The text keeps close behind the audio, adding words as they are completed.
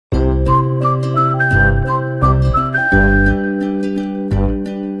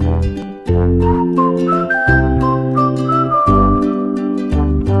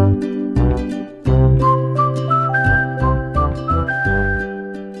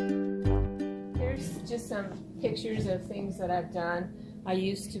some pictures of things that I've done. I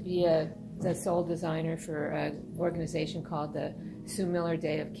used to be the sole designer for an organization called the Sue Miller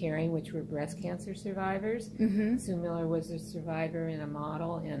Day of Caring, which were breast cancer survivors. Sue Miller was a survivor and a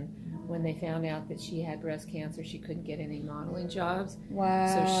model, and when they found out that she had breast cancer, she couldn't get any modeling jobs. Wow.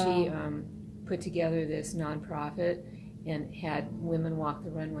 So she put together this nonprofit and had women walk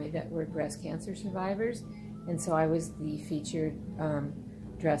the runway that were breast cancer survivors. And so I was the featured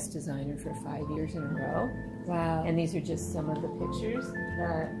dress designer for 5 years in a row. Wow. And these are just some of the pictures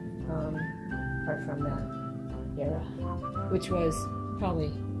that are from that era, which was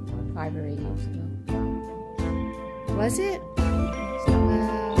probably 5 or 8 years ago. Was it?